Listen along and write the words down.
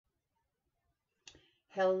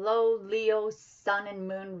Hello, Leo, Sun and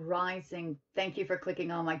Moon rising. Thank you for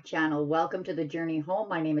clicking on my channel. Welcome to the journey home.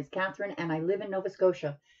 My name is Catherine and I live in Nova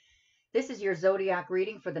Scotia. This is your zodiac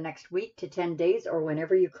reading for the next week to 10 days or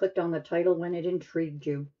whenever you clicked on the title when it intrigued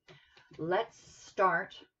you. Let's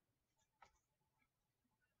start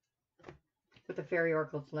with the Fairy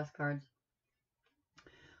Oracles, less cards.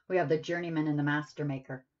 We have the Journeyman and the Master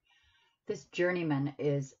Maker. This journeyman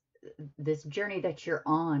is, this journey that you're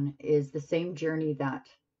on is the same journey that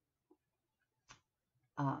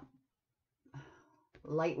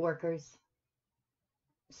light workers,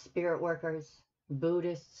 spirit workers,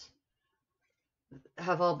 Buddhists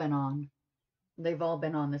have all been on. They've all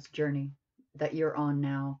been on this journey that you're on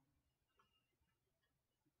now.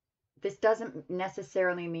 This doesn't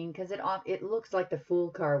necessarily mean, because it looks like the Fool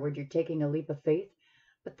card where you're taking a leap of faith,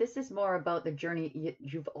 but this is more about the journey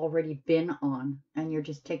you've already been on, and you're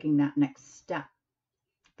just taking that next step,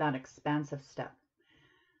 that expansive step.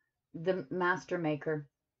 The Master Maker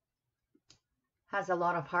has a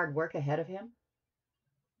lot of hard work ahead of him,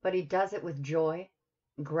 but he does it with joy,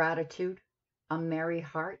 gratitude, a merry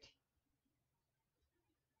heart,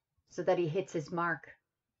 so that he hits his mark.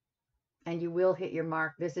 And you will hit your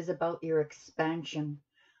mark. This is about your expansion,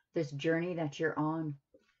 this journey that you're on.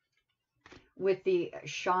 With the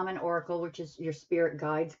Shaman Oracle, which is your spirit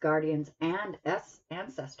guides, guardians, and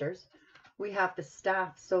ancestors, we have the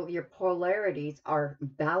staff. So your polarities are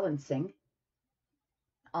balancing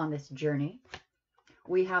on this journey.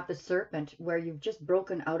 We have the Serpent, where you've just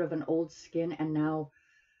broken out of an old skin and now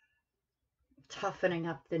toughening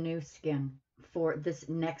up the new skin for this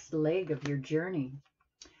next leg of your journey.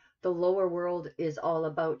 The lower world is all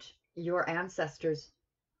about your ancestors,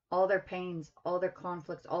 all their pains, all their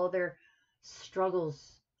conflicts, all their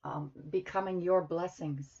struggles, becoming your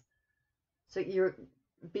blessings. So you're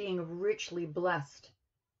being richly blessed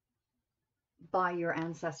by your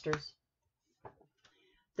ancestors.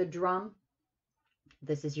 The drum,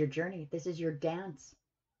 this is your journey. This is your dance,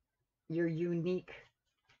 your unique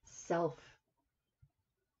self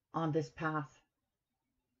on this path,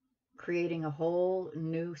 creating a whole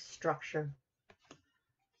new structure,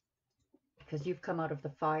 because you've come out of the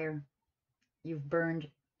fire. You've burned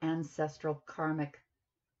ancestral karmic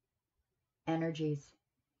energies.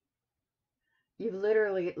 You've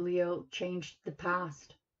literally, Leo, changed the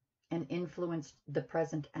past and influenced the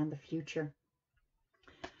present and the future.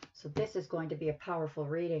 So this is going to be a powerful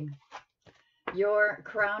reading. Your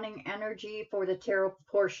crowning energy for the tarot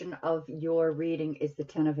portion of your reading is the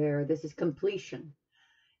Ten of Air. This is completion.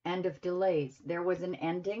 End of delays. There was an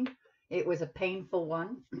ending. It was a painful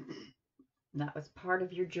one. That was part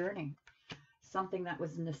of your journey. Something that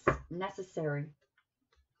was necessary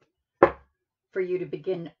for you to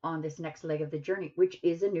begin on this next leg of the journey, which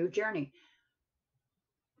is a new journey.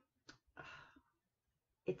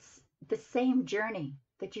 It's the same journey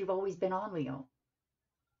that you've always been on, Leo.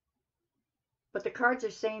 But the cards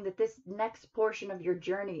are saying that this next portion of your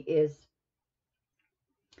journey is,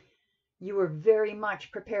 you were very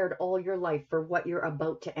much prepared all your life for what you're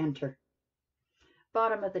about to enter.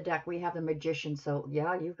 Bottom of the deck, we have the Magician. So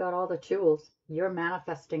yeah, you've got all the tools. You're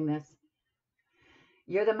manifesting this.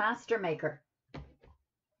 You're the Master Maker.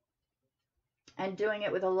 And doing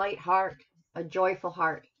it with a light heart, a joyful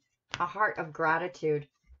heart, a heart of gratitude.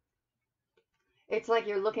 It's like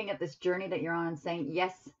you're looking at this journey that you're on and saying,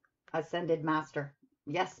 yes, Ascended Master.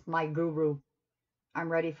 Yes, my Guru. I'm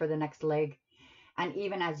ready for the next leg. And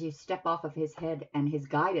even as you step off of his head and his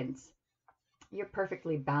guidance, you're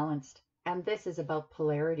perfectly balanced. And this is about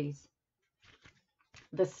polarities.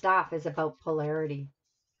 The staff is about polarity,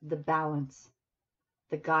 the balance,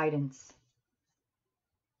 the guidance,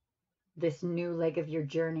 this new leg of your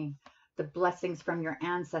journey, the blessings from your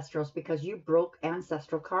ancestrals, because you broke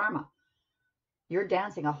ancestral karma. You're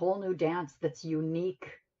dancing a whole new dance that's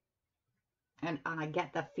unique. And I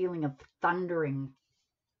get that feeling of thundering,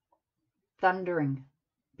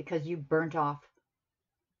 because you burnt off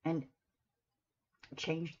and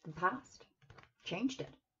changed the past, changed it,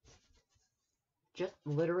 just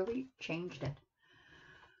literally changed it.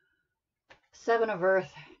 Seven of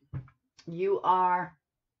Earth, you are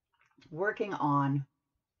working on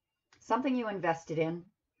something you invested in,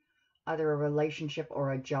 either a relationship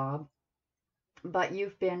or a job, but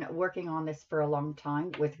you've been working on this for a long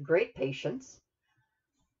time with great patience,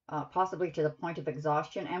 possibly to the point of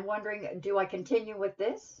exhaustion, and wondering, do I continue with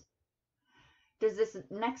this? Does this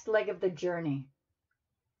next leg of the journey,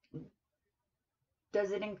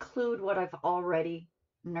 does it include what I've already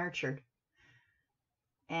nurtured?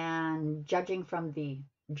 And judging from the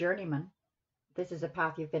Journeyman, this is a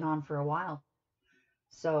path you've been on for a while.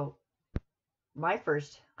 So my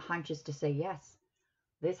first hunch is to say yes.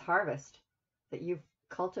 this harvest that you've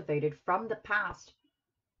cultivated from the past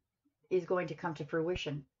is going to come to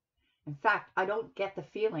fruition. In fact, I don't get the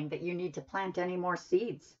feeling that you need to plant any more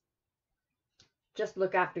seeds. Just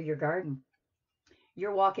look after your garden.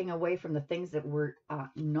 You're walking away from the things that were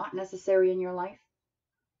not necessary in your life.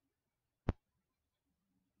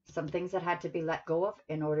 Some things that had to be let go of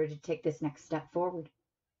in order to take this next step forward.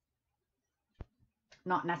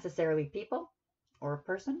 Not necessarily people or a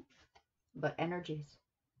person, but energies.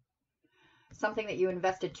 Something that you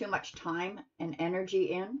invested too much time and energy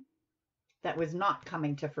in that was not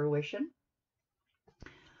coming to fruition.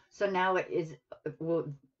 So now it is,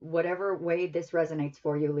 whatever way this resonates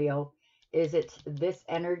for you, Leo, is it this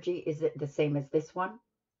energy? Is it the same as this one?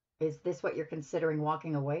 Is this what you're considering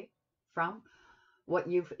walking away from? What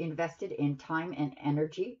you've invested in time and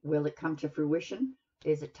energy, will it come to fruition?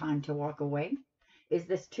 Is it time to walk away? Is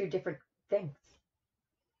this two different things?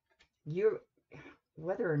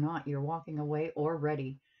 Whether or not you're walking away or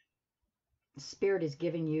ready, Spirit is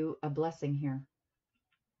giving you a blessing here.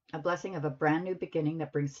 A blessing of a brand new beginning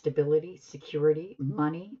that brings stability, security,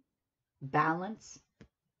 money, balance.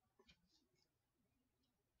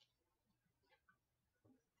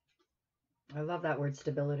 I love that word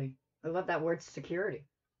stability. I love that word security.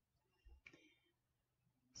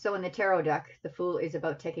 So in the tarot deck, the Fool is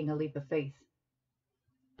about taking a leap of faith.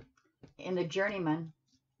 In the Journeyman,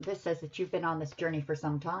 this says that you've been on this journey for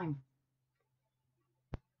some time,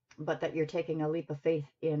 but that you're taking a leap of faith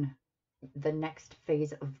in the next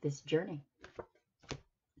phase of this journey.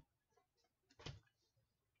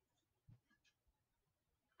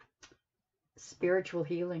 Spiritual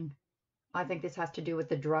healing. I think this has to do with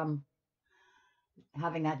the drum,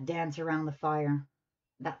 having that dance around the fire,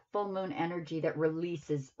 that full moon energy that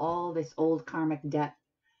releases all this old karmic debt.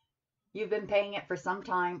 You've been paying it for some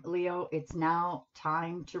time, Leo. It's now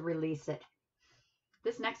time to release it.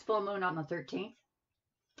 This next full moon on the 13th,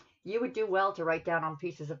 you would do well to write down on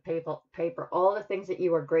pieces of paper all the things that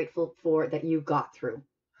you are grateful for that you got through,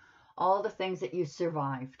 all the things that you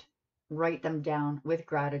survived. Write them down with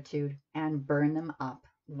gratitude and burn them up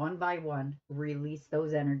one by one. Release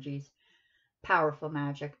those energies. Powerful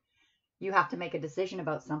magic. You have to make a decision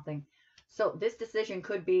about something. So this decision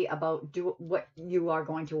could be about what you are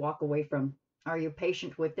going to walk away from. Are you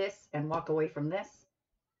patient with this and walk away from this?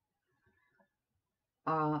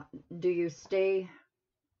 Do you stay,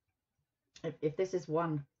 if this is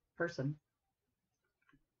one person,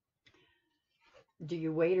 do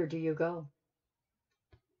you wait or do you go?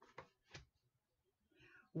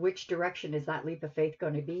 Which direction is that leap of faith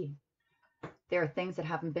going to be? There are things that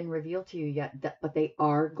haven't been revealed to you yet, but they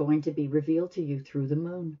are going to be revealed to you through the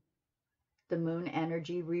moon. The moon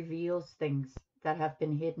energy reveals things that have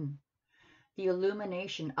been hidden. The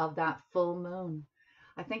illumination of that full moon.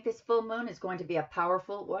 I think this full moon is going to be a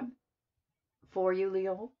powerful one for you,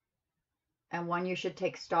 Leo, and one you should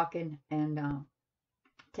take stock in and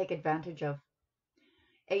take advantage of.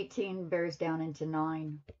 18 bears down into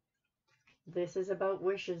 9. This is about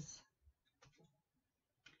wishes.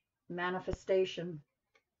 Manifestation.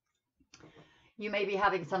 You may be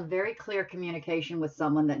having some very clear communication with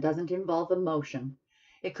someone that doesn't involve emotion.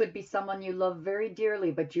 It could be someone you love very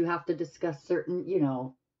dearly, but you have to discuss certain,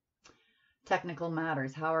 technical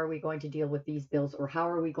matters. How are we going to deal with these bills, or how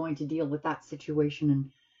are we going to deal with that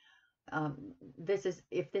situation? And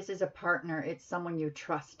if this is a partner, it's someone you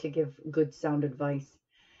trust to give good sound advice.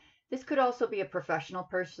 This could also be a professional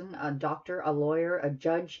person, a doctor, a lawyer, a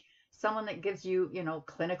judge, someone that gives you,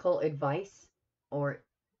 clinical advice or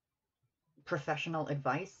professional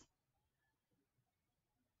advice.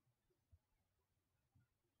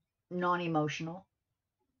 Non-emotional.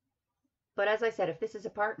 But as I said, if this is a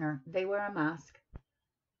partner, they wear a mask.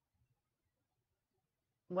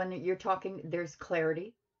 When you're talking, there's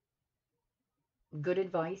clarity, good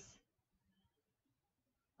advice.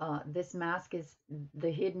 This mask is the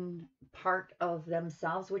hidden part of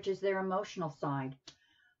themselves, which is their emotional side.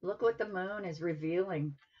 Look what the moon is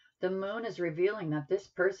revealing. The moon is revealing that this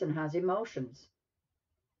person has emotions.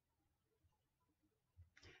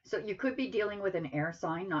 So you could be dealing with an air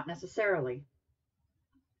sign, not necessarily.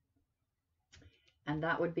 And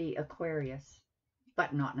that would be Aquarius,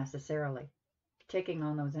 but not necessarily. Taking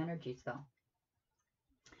on those energies, though.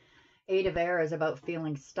 8 of Air is about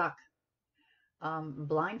feeling stuck.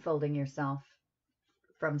 Blindfolding yourself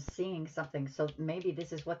from seeing something. So maybe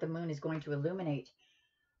this is what the moon is going to illuminate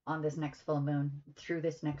on this next full moon through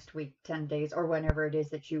this next week, 10 days, or whenever it is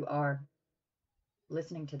that you are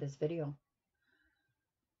listening to this video.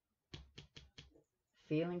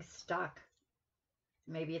 Feeling stuck.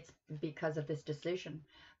 Maybe it's because of this decision.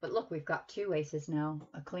 But look, we've got 2 aces now,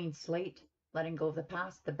 a clean slate. letting go of the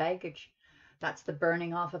past, the baggage. That's the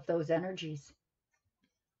burning off of those energies.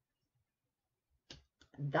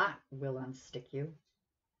 That will unstick you.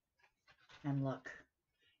 And look,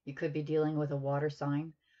 you could be dealing with a water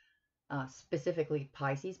sign, specifically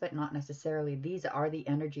Pisces, but not necessarily. These are the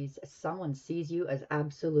energies. Someone sees you as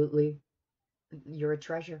absolutely, you're a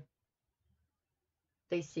treasure.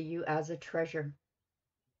 They see you as a treasure.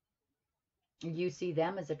 You see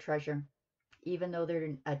them as a treasure, even though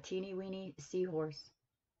they're a teeny weeny seahorse.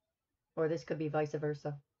 Or this could be vice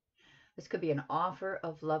versa. This could be an offer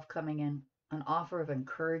of love coming in, an offer of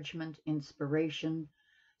encouragement, inspiration,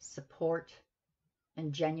 support,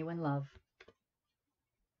 and genuine love.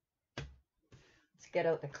 Let's get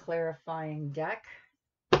out the clarifying deck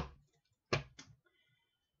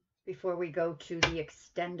before we go to the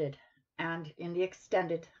extended. And in the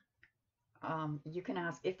extended, you can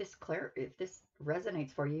ask if this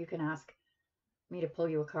resonates for you. You can ask me to pull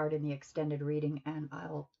you a card in the extended reading, and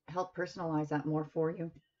I'll help personalize that more for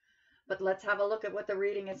you. But let's have a look at what the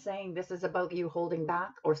reading is saying. This is about you holding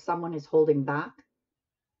back, or someone is holding back.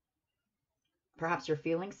 Perhaps you're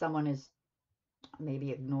feeling someone is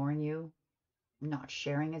maybe ignoring you, not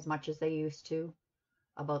sharing as much as they used to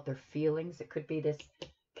about their feelings. It could be this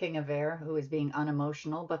King of Air who is being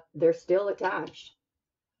unemotional, but they're still attached.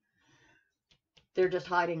 They're just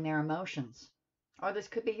hiding their emotions. Or this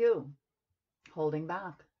could be you holding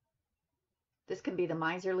back. This can be the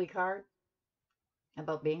miserly card,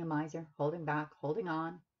 about being a miser, holding back, holding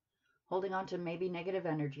on to maybe negative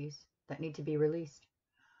energies that need to be released.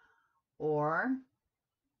 Or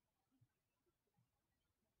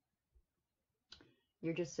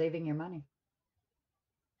you're just saving your money.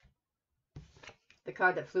 The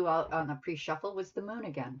card that flew out on the pre-shuffle was the Moon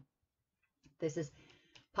again. This is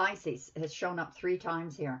Pisces, has shown up 3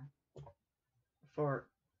 times here for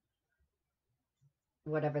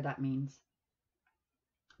whatever that means.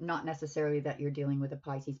 Not necessarily that you're dealing with a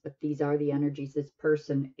Pisces, but these are the energies. This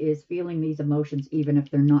person is feeling these emotions even if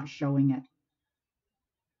they're not showing it.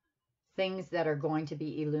 Things that are going to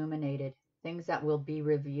be illuminated, things that will be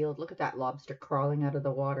revealed. Look at that lobster crawling out of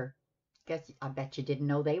the water. I bet you didn't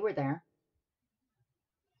know they were there.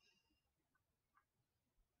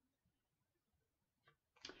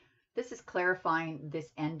 This is clarifying this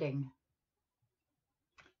ending,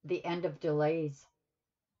 the end of delays.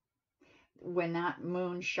 When that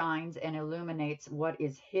moon shines and illuminates what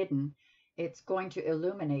is hidden, it's going to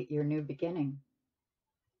illuminate your new beginning.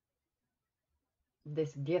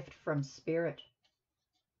 This gift from Spirit.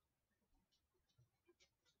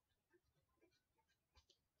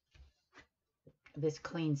 This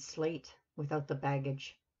clean slate without the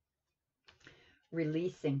baggage.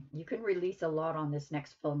 Releasing. You can release a lot on this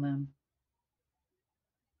next full moon.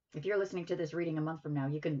 If you're listening to this reading a month from now,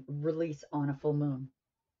 you can release on a full moon.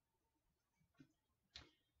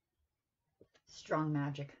 Strong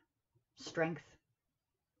magic. Strength.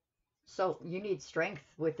 So you need strength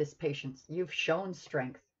with this patience. You've shown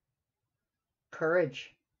strength.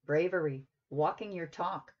 Courage. Bravery. Walking your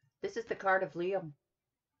talk. This is the card of Leo.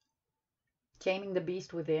 Taming the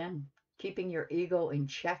beast within. Keeping your ego in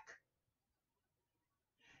check.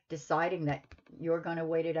 Deciding that you're going to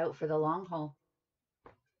wait it out for the long haul.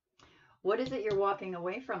 What is it you're walking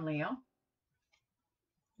away from, Leo?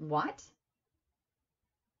 What?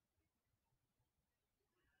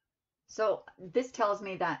 So this tells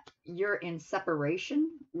me that you're in separation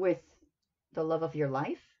with the love of your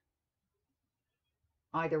life,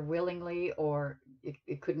 either willingly or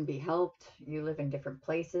it couldn't be helped. You live in different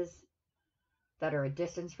places that are a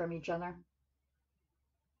distance from each other.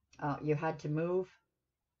 You had to move.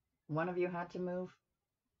 One of you had to move.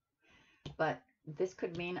 But this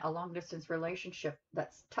could mean a long-distance relationship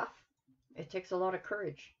that's tough. It takes a lot of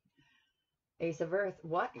courage. Ace of Earth.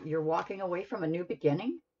 What? You're walking away from a new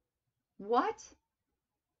beginning? What?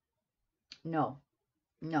 No.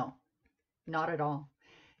 No. Not at all.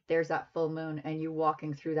 There's that full moon and you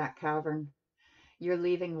walking through that cavern. You're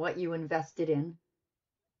leaving what you invested in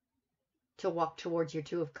to walk towards your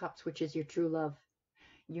 2 of Cups, which is your true love.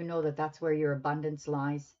 You know that that's where your abundance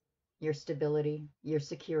lies. Your stability, your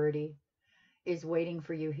security is waiting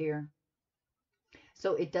for you here.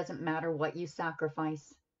 So it doesn't matter what you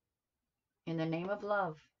sacrifice. In the name of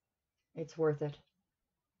love, it's worth it.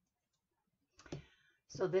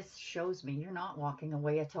 So this shows me you're not walking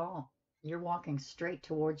away at all. You're walking straight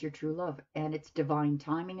towards your true love. And it's divine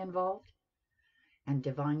timing involved and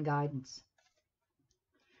divine guidance.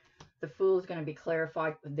 The Fool is going to be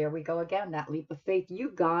clarified. There we go again, that leap of faith.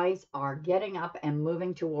 You guys are getting up and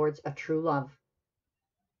moving towards a true love.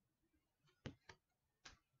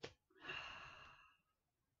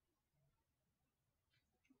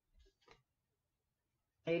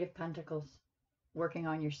 Eight of Pentacles. Working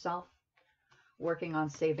on yourself. Working on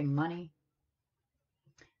saving money.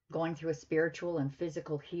 Going through a spiritual and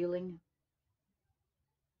physical healing.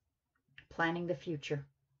 Planning the future.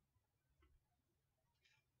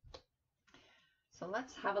 So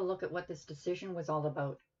let's have a look at what this decision was all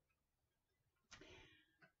about.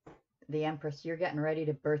 The Empress, you're getting ready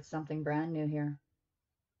to birth something brand new here.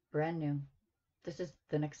 Brand new. This is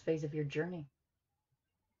the next phase of your journey.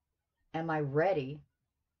 Am I ready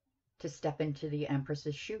to step into the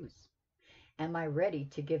Empress's shoes? Am I ready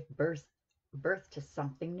to give birth to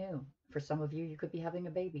something new? For some of you, you could be having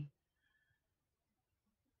a baby.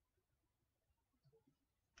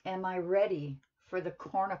 Am I ready for the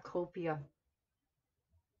cornucopia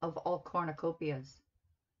of all cornucopias?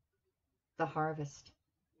 The harvest.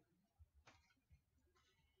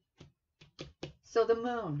 So the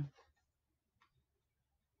Moon.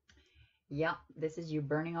 Yeah, this is you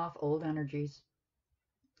burning off old energies.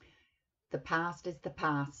 The past is the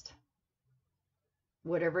past.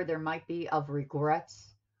 Whatever there might be of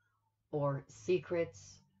regrets or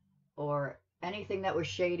secrets or anything that was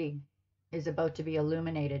shady is about to be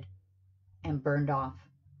illuminated and burned off.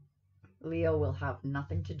 Leo will have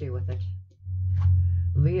nothing to do with it.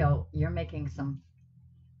 Leo, you're making some,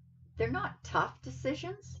 they're not tough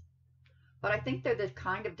decisions, but I think they're the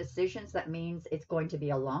kind of decisions that means it's going to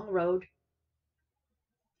be a long road,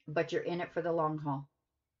 but you're in it for the long haul.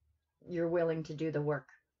 You're willing to do the work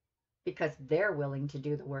because they're willing to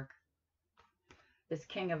do the work. This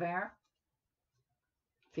King of Air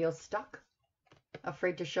feels stuck,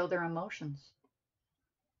 afraid to show their emotions.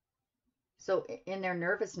 So in their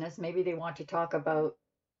nervousness, maybe they want to talk about,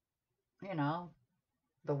 you know,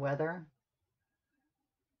 the weather,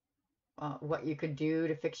 what you could do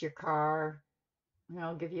to fix your car, you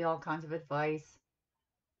know, give you all kinds of advice,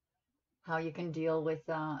 how you can deal with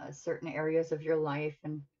certain areas of your life,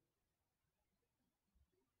 and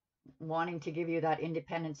wanting to give you that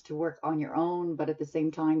independence to work on your own, but at the same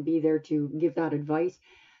time be there to give that advice.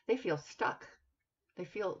 They feel stuck. They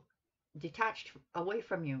feel detached away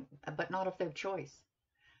from you, but not of their choice.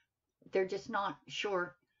 They're just not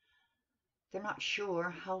sure. They're not sure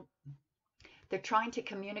how. They're trying to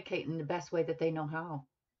communicate in the best way that they know how.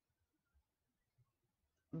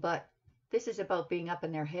 But this is about being up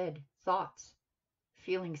in their head, thoughts,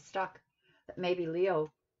 feeling stuck. That maybe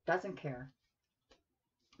Leo doesn't care.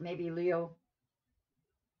 Maybe Leo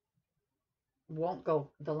won't go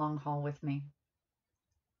the long haul with me.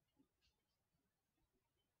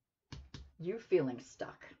 You feeling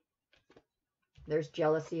stuck. There's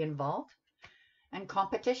jealousy involved and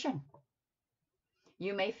competition.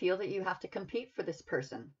 You may feel that you have to compete for this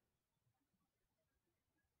person.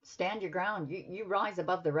 Stand your ground. You rise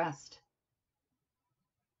above the rest.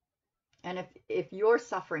 And if you're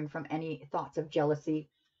suffering from any thoughts of jealousy,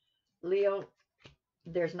 Leo,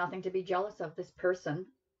 there's nothing to be jealous of. This person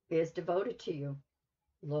is devoted to you.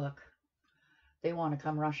 Look, they want to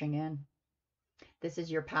come rushing in. This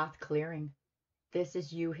is your path clearing. This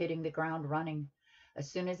is you hitting the ground running.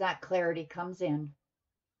 As soon as that clarity comes in,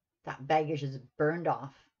 that baggage is burned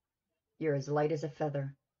off. You're as light as a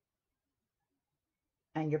feather.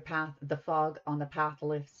 And your path, the fog on the path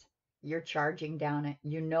lifts. You're charging down it.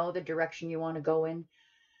 You know the direction you want to go in.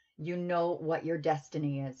 You know what your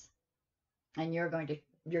destiny is. And you're going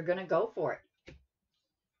to go for it.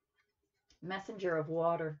 Messenger of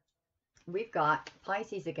water. We've got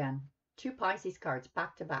Pisces again. 2 Pisces cards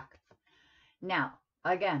back to back. Now,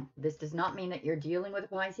 again, this does not mean that you're dealing with a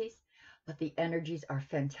Pisces, but the energies are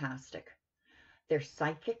fantastic. They're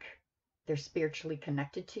psychic. They're spiritually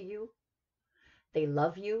connected to you. They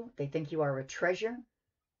love you. They think you are a treasure.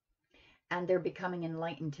 And they're becoming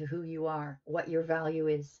enlightened to who you are, what your value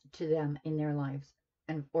is to them in their lives,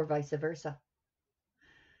 and or vice versa.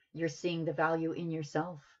 You're seeing the value in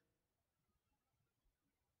yourself.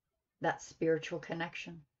 That spiritual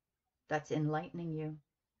connection that's enlightening you.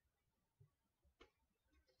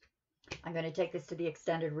 I'm going to take this to the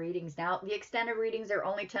extended readings now. The extended readings are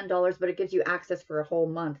only $10, but it gives you access for a whole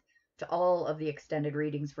month to all of the extended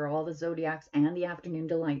readings for all the Zodiacs and the Afternoon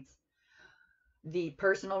Delights. The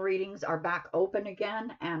personal readings are back open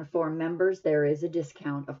again, and for members, there is a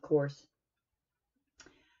discount, of course.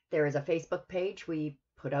 There is a Facebook page. We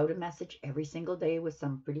put out a message every single day with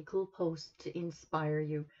some pretty cool posts to inspire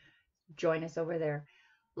you. Join us over there.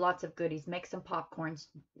 Lots of goodies. Make some popcorn.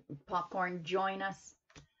 Join us.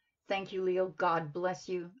 Thank you, Leo. God bless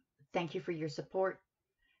you. Thank you for your support,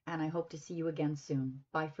 and I hope to see you again soon.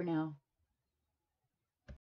 Bye for now.